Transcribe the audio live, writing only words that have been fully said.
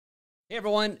Hey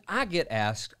everyone, I get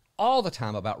asked all the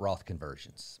time about Roth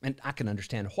conversions, and I can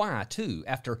understand why too.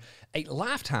 After a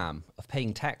lifetime of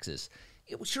paying taxes,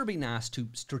 it would sure be nice to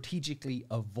strategically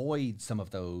avoid some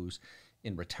of those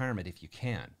in retirement if you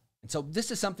can. And so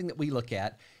this is something that we look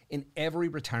at in every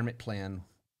retirement plan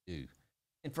we do.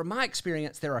 And from my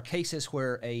experience, there are cases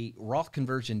where a Roth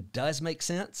conversion does make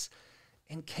sense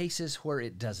and cases where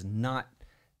it does not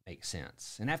make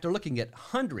sense. And after looking at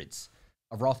hundreds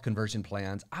of Roth conversion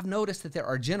plans, I've noticed that there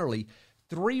are generally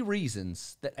three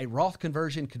reasons that a Roth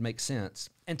conversion could make sense.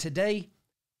 And today,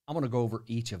 I'm going to go over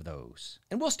each of those.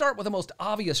 And we'll start with the most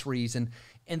obvious reason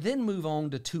and then move on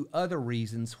to two other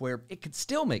reasons where it could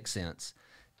still make sense,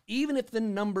 even if the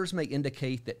numbers may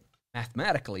indicate that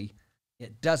mathematically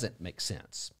it doesn't make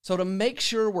sense. So to make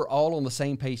sure we're all on the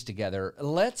same page together,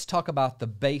 let's talk about the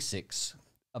basics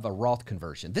of a Roth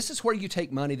conversion. This is where you take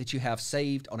money that you have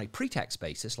saved on a pre-tax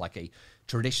basis, like a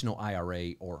traditional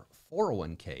IRA or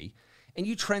 401k, and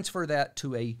you transfer that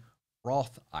to a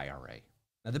Roth IRA.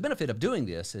 Now, the benefit of doing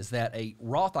this is that a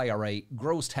Roth IRA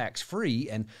grows tax-free,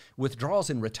 and withdrawals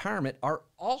in retirement are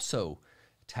also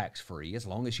tax-free as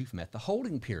long as you've met the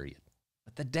holding period.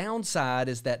 But the downside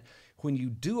is that when you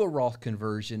do a Roth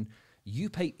conversion, you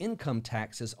pay income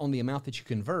taxes on the amount that you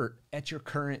convert at your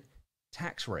current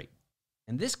tax rate.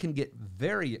 And this can get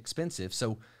very expensive,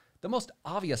 so the most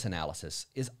obvious analysis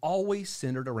is always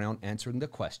centered around answering the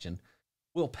question,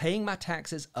 will paying my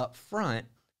taxes up front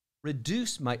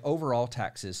reduce my overall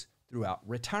taxes throughout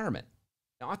retirement?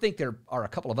 Now, I think there are a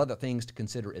couple of other things to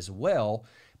consider as well,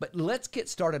 but let's get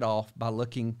started off by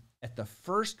looking at the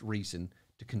first reason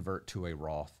to convert to a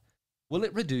Roth. Will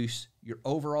it reduce your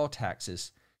overall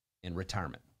taxes in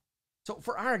retirement? So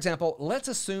for our example, let's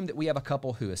assume that we have a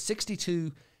couple who is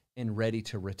 62 and ready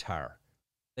to retire.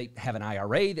 They have an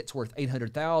IRA that's worth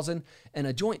 $800,000 and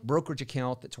a joint brokerage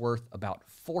account that's worth about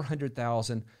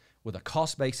 $400,000 with a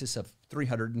cost basis of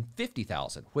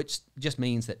 $350,000, which just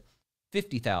means that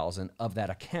 $50,000 of that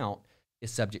account is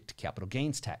subject to capital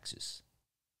gains taxes.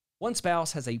 One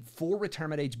spouse has a full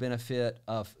retirement age benefit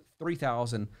of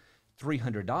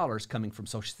 $3,300 coming from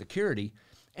Social Security,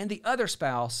 and the other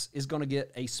spouse is going to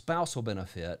get a spousal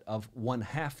benefit of one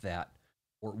half that,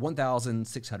 or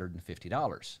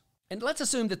 $1,650. And let's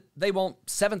assume that they want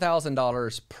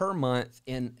 $7,000 per month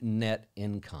in net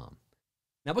income.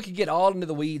 Now, we could get all into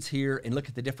the weeds here and look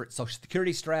at the different Social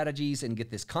Security strategies and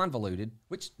get this convoluted,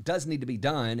 which does need to be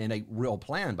done in a real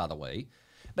plan, by the way.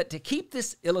 But to keep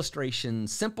this illustration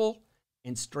simple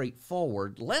and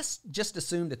straightforward, let's just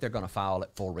assume that they're going to file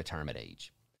at full retirement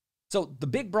age. So the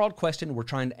big, broad question we're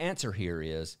trying to answer here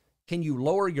is, can you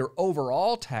lower your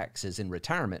overall taxes in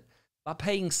retirement by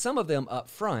paying some of them up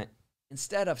front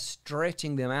instead of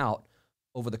stretching them out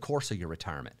over the course of your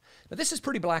retirement? Now, this is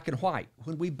pretty black and white.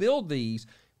 When we build these,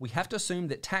 we have to assume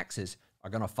that taxes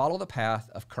are going to follow the path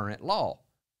of current law,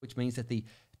 which means that the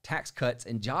Tax Cuts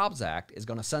and Jobs Act is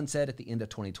going to sunset at the end of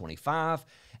 2025,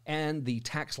 and the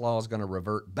tax law is going to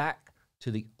revert back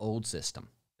to the old system.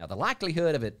 Now, the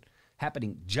likelihood of it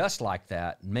happening just like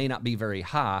that may not be very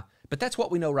high, but that's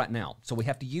what we know right now. So we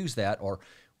have to use that, or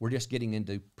we're just getting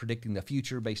into predicting the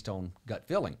future based on gut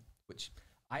feeling, which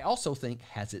I also think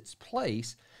has its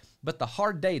place, but the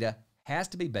hard data has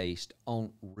to be based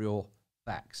on real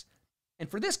facts.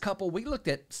 And for this couple, we looked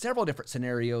at several different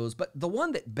scenarios, but the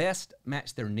one that best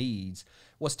matched their needs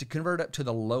was to convert up to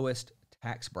the lowest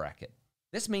tax bracket.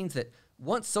 This means that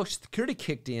once Social Security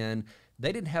kicked in,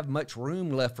 they didn't have much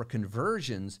room left for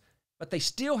conversions, but they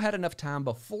still had enough time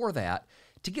before that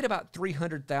to get about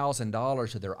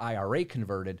 $300,000 of their IRA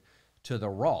converted to the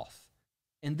Roth.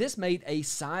 And this made a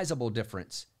sizable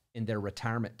difference in their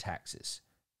retirement taxes.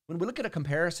 When we look at a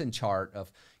comparison chart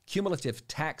of cumulative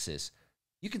taxes,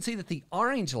 you can see that the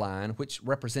orange line, which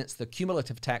represents the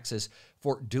cumulative taxes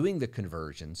for doing the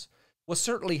conversions, was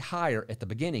certainly higher at the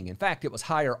beginning. In fact, it was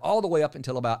higher all the way up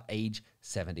until about age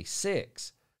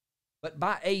 76. But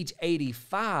by age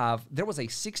 85, there was a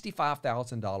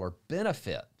 $65,000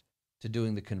 benefit to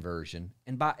doing the conversion.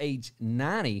 And by age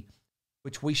 90,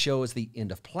 which we show as the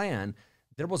end of plan,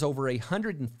 there was over a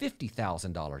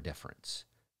 $150,000 difference.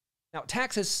 Now,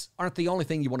 taxes aren't the only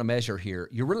thing you want to measure here.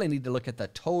 You really need to look at the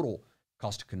total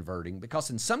cost of converting,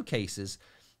 because in some cases,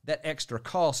 that extra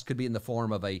cost could be in the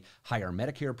form of a higher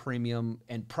Medicare premium,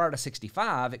 and prior to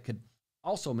 65, it could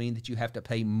also mean that you have to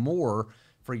pay more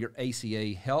for your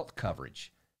ACA health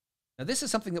coverage. Now, this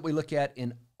is something that we look at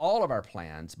in all of our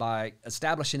plans by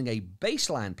establishing a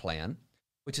baseline plan,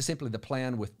 which is simply the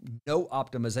plan with no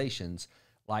optimizations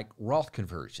like Roth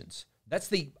conversions. That's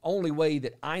the only way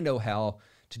that I know how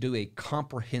to do a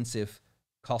comprehensive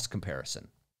cost comparison.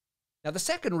 Now, the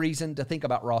second reason to think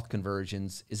about Roth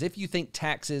conversions is if you think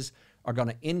taxes are going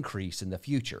to increase in the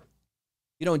future.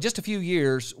 You know, in just a few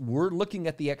years, we're looking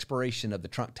at the expiration of the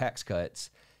Trump tax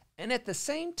cuts, and at the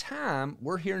same time,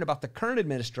 we're hearing about the current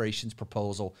administration's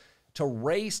proposal to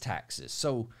raise taxes.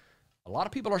 So a lot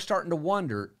of people are starting to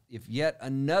wonder if yet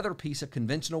another piece of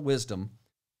conventional wisdom,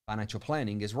 financial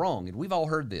planning, is wrong. And we've all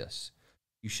heard this.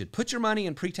 You should put your money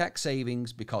in pre-tax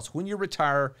savings because when you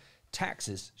retire,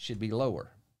 taxes should be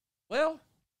lower. Well,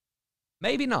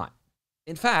 maybe not.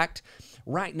 In fact,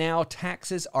 right now,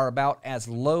 taxes are about as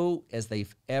low as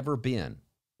they've ever been.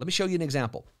 Let me show you an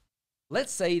example.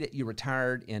 Let's say that you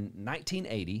retired in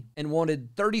 1980 and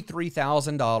wanted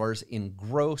 $33,000 in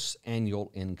gross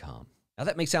annual income. Now,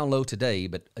 that may sound low today,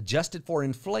 but adjusted for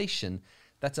inflation,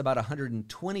 that's about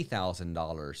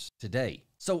 $120,000 today.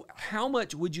 So how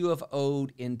much would you have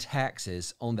owed in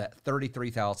taxes on that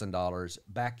 $33,000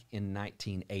 back in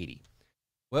 1980?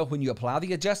 Well, when you apply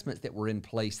the adjustments that were in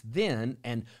place then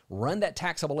and run that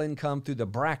taxable income through the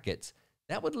brackets,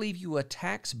 that would leave you a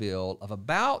tax bill of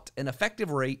about an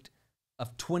effective rate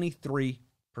of 23%.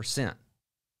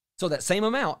 So that same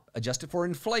amount, adjusted for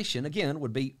inflation, again,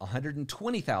 would be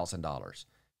 $120,000.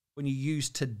 When you use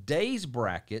today's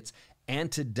brackets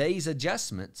and today's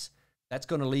adjustments, that's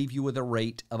going to leave you with a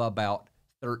rate of about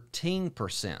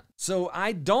 13%. So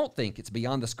I don't think it's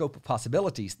beyond the scope of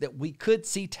possibilities that we could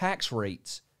see tax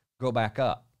rates go back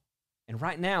up. And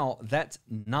right now, that's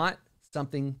not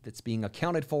something that's being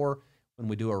accounted for when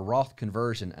we do a Roth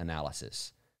conversion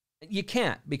analysis. You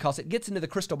can't, because it gets into the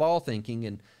crystal ball thinking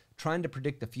and trying to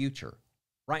predict the future.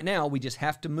 Right now, we just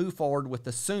have to move forward with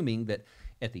assuming that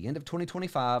at the end of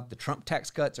 2025, the Trump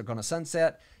tax cuts are going to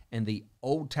sunset and the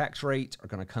old tax rates are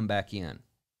going to come back in.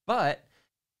 But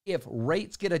if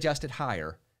rates get adjusted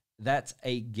higher, that's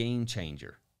a game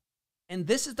changer. And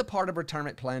this is the part of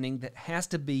retirement planning that has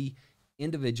to be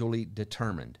individually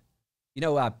determined. You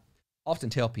know, I often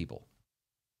tell people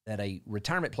that a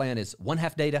retirement plan is one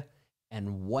half data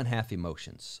and one half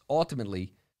emotions.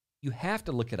 Ultimately, you have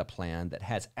to look at a plan that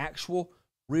has actual,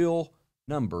 real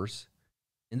numbers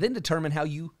and then determine how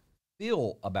you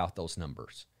feel about those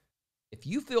numbers. If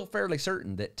you feel fairly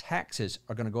certain that taxes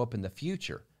are going to go up in the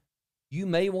future, you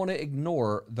may want to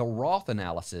ignore the Roth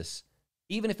analysis,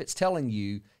 even if it's telling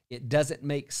you it doesn't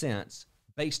make sense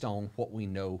based on what we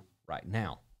know right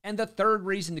now. And the third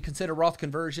reason to consider Roth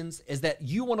conversions is that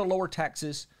you want to lower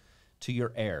taxes to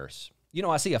your heirs. You know,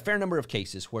 I see a fair number of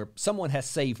cases where someone has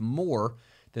saved more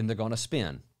than they're going to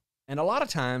spend. And a lot of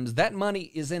times that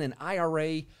money is in an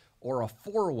IRA or a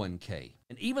 401k.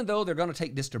 And even though they're going to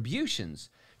take distributions,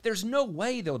 there's no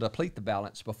way they'll deplete the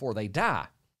balance before they die.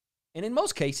 And in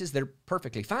most cases, they're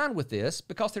perfectly fine with this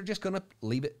because they're just going to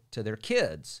leave it to their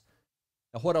kids.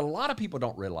 Now, what a lot of people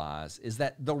don't realize is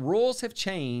that the rules have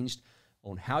changed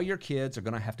on how your kids are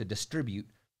going to have to distribute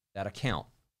that account.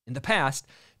 In the past,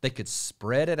 they could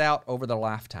spread it out over their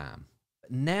lifetime.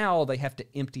 But now they have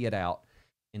to empty it out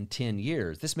in 10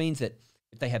 years. This means that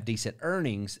if they have decent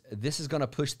earnings, this is going to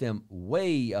push them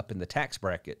way up in the tax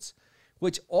brackets,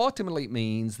 which ultimately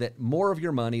means that more of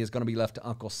your money is going to be left to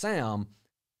Uncle Sam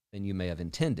than you may have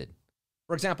intended.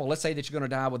 For example, let's say that you're going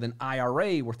to die with an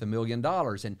IRA worth $1 million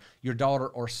and your daughter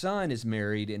or son is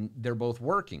married and they're both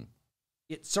working.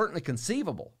 It's certainly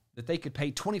conceivable that they could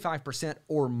pay 25%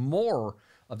 or more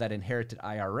of that inherited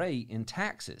IRA in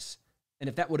taxes. And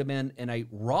if that would have been in a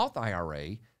Roth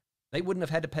IRA, they wouldn't have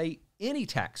had to pay any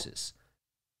taxes.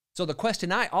 So the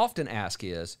question I often ask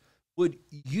is, would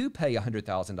you pay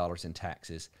 $100,000 in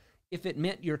taxes if it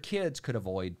meant your kids could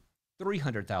avoid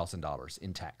 $300,000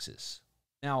 in taxes?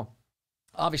 Now,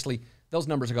 obviously, those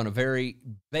numbers are going to vary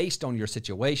based on your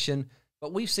situation,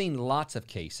 but we've seen lots of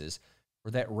cases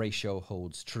where that ratio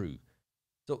holds true.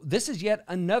 So this is yet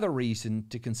another reason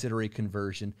to consider a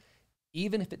conversion,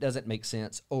 even if it doesn't make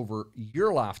sense over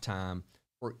your lifetime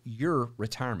or your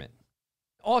retirement.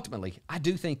 Ultimately, I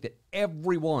do think that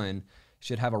everyone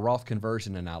should have a Roth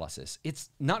conversion analysis. It's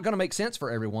not going to make sense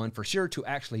for everyone, for sure, to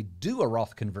actually do a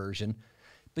Roth conversion,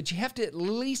 but you have to at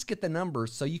least get the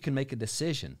numbers so you can make a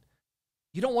decision.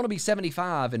 You don't want to be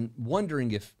 75 and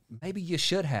wondering if maybe you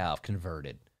should have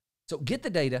converted. So get the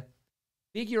data,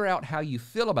 figure out how you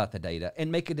feel about the data,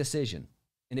 and make a decision.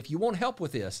 And if you want help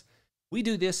with this, we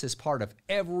do this as part of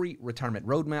every retirement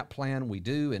roadmap plan we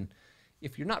do. And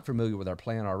if you're not familiar with our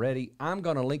plan already, I'm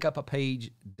going to link up a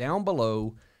page down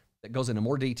below that goes into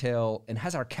more detail and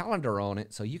has our calendar on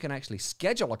it so you can actually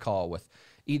schedule a call with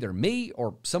either me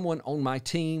or someone on my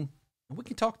team, and we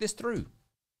can talk this through.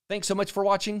 Thanks so much for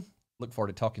watching. Look forward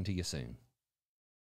to talking to you soon.